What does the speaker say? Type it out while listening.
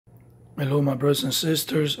Hello, my brothers and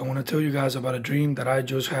sisters. I want to tell you guys about a dream that I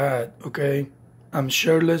just had, okay? I'm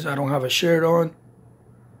shirtless. I don't have a shirt on.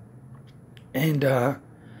 And I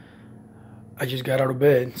just got out of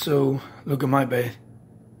bed. So, look at my bed.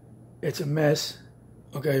 It's a mess,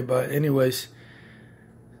 okay? But anyways,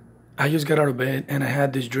 I just got out of bed and I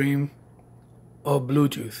had this dream of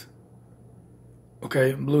Bluetooth,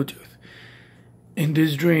 okay? Bluetooth. In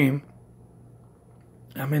this dream,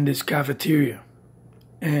 I'm in this cafeteria.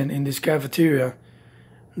 And in this cafeteria,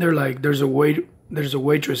 there's a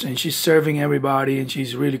waitress and she's serving everybody and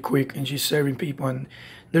she's really quick and she's serving people, and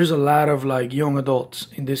there's a lot of like young adults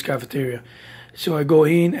in this cafeteria. So I go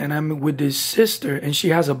in and I'm with this sister and she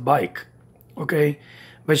has a bike, okay?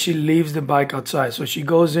 But she leaves the bike outside. So she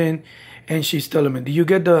goes in and she's telling me, Did you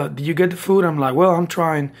get the food? I'm like, well, I'm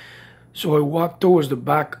trying. So I walk towards the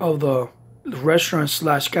back of the restaurant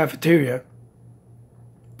 / cafeteria.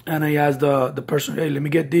 And I asked the person, hey, let me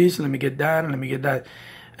get this, let me get that, and let me get that.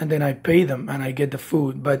 And then I pay them and I get the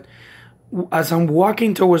food. But as I'm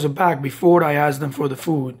walking towards the back, before I ask them for the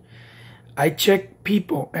food, I check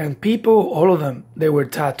people. And people, all of them, they were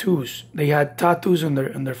tattoos. They had tattoos on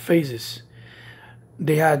their faces.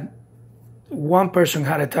 They had, one person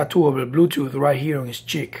had a tattoo of a Bluetooth right here on his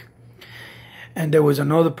cheek. And there was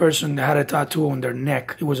another person that had a tattoo on their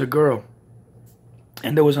neck. It was a girl.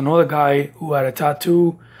 And there was another guy who had a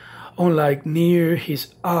tattoo on like near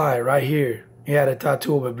his eye right here. He had a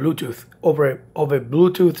tattoo of a Bluetooth, of a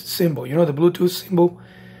Bluetooth symbol. You know the Bluetooth symbol?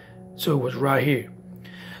 So it was right here.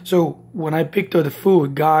 So when I picked up the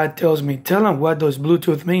food, God tells me, tell him what those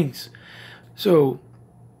Bluetooth means. So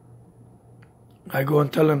I go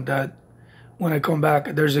and tell him that when I come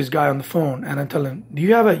back, there's this guy on the phone, and I tell him,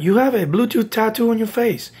 you have a Bluetooth tattoo on your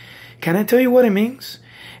face. Can I tell you what it means?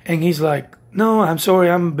 And he's like, no, I'm sorry,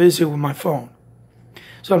 I'm busy with my phone.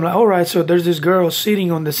 So I'm like, all right. So there's this girl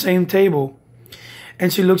sitting on the same table,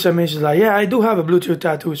 and she looks at me and she's like, yeah, I do have a Bluetooth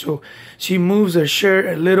tattoo. So she moves her shirt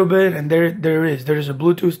a little bit, and there is a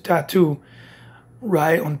Bluetooth tattoo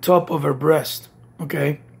right on top of her breast.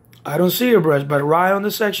 Okay, I don't see her breast, but right on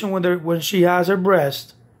the section when she has her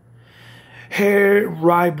breast, her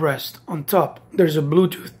right breast on top, there's a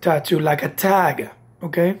Bluetooth tattoo, like a tag.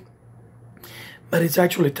 Okay, but it's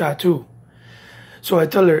actually a tattoo. So I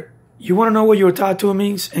tell her, you want to know what your tattoo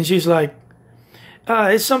means? And she's like,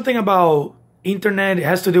 it's something about internet. It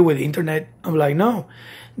has to do with internet. I'm like, no,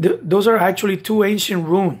 those are actually two ancient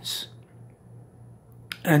runes.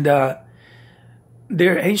 And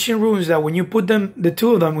they're ancient runes that when you put them, the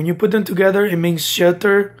two of them, when you put them together, it means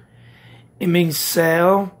shelter. It means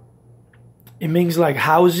sale. It means like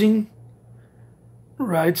housing.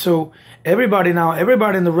 Right? So everybody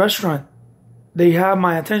in the restaurant, they have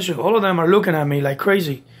my attention. All of them are looking at me like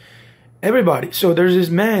crazy. Everybody. So there's this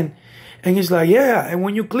man, and he's like, yeah. And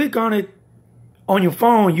when you click on it on your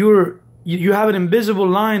phone, you have an invisible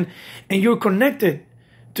line, and you're connected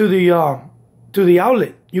to the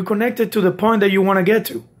outlet. You're connected to the point that you want to get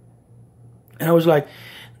to. And I was like,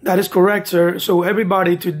 that is correct, sir. So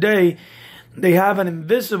everybody today, they have an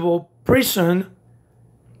invisible prison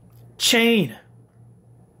chain.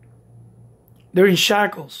 They're in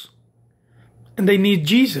shackles. And they need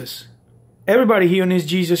Jesus. Everybody here needs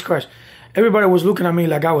Jesus Christ. Everybody was looking at me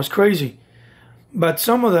like I was crazy. But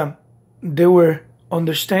some of them, they were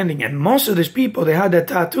understanding. And most of these people, they had that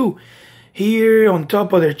tattoo here on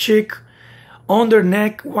top of their cheek, on their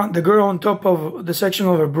neck, the girl on top of the section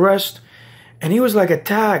of her breast. And he was like a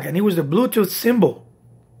tag, and he was the Bluetooth symbol.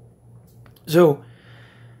 So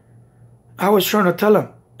I was trying to tell him.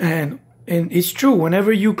 And it's true,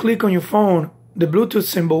 whenever you click on your phone, the Bluetooth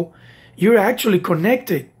symbol, you're actually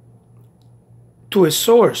connected to a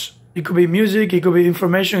source. It could be music, it could be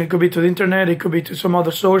information, it could be to the internet, it could be to some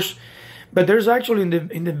other source. But there's actually in the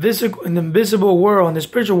invisible world, in the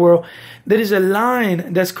spiritual world, there is a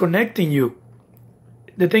line that's connecting you.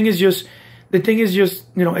 The thing is just,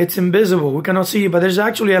 it's invisible. We cannot see it, but there's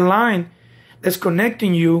actually a line that's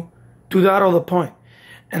connecting you to that other point.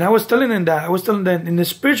 And I was telling them that in the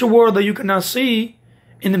spiritual world that you cannot see,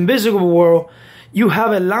 in the invisible world, you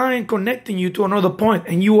have a line connecting you to another point,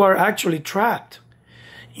 and you are actually trapped.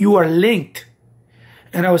 You are linked.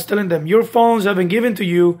 And I was telling them, your phones have been given to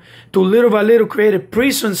you to little by little create a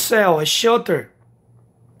prison cell, a shelter,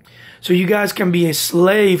 so you guys can be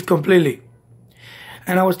enslaved completely.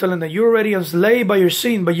 And I was telling them, you're already enslaved by your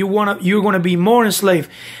sin, but you're going to be more enslaved.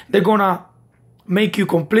 They're going to make you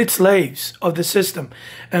complete slaves of the system.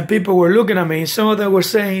 And people were looking at me, and some of them were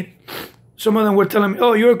telling me,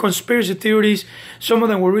 oh, you're conspiracy theories. Some of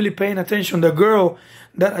them were really paying attention. The girl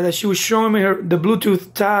that she was showing me the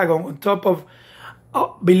Bluetooth tag on top of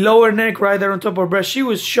below her neck, right there on top of her breast. She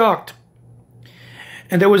was shocked.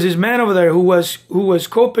 And there was this man over there who was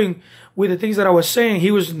coping with the things that I was saying.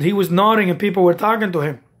 He was nodding, and people were talking to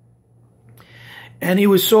him. And he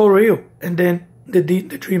was so real. And then the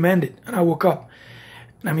dream ended, and I woke up.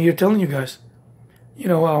 And I'm here telling you guys, you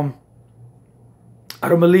know, I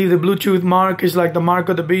don't believe the Bluetooth mark is like the mark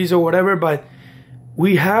of the beast or whatever, but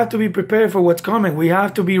we have to be prepared for what's coming. We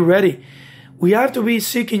have to be ready. We have to be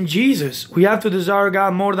seeking Jesus. We have to desire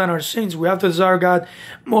God more than our sins. We have to desire God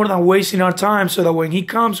more than wasting our time, so that when He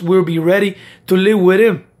comes, we'll be ready to live with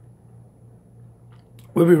Him.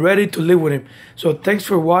 We'll be ready to live with Him. So thanks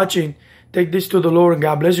for watching. Take this to the Lord, and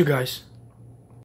God bless you guys.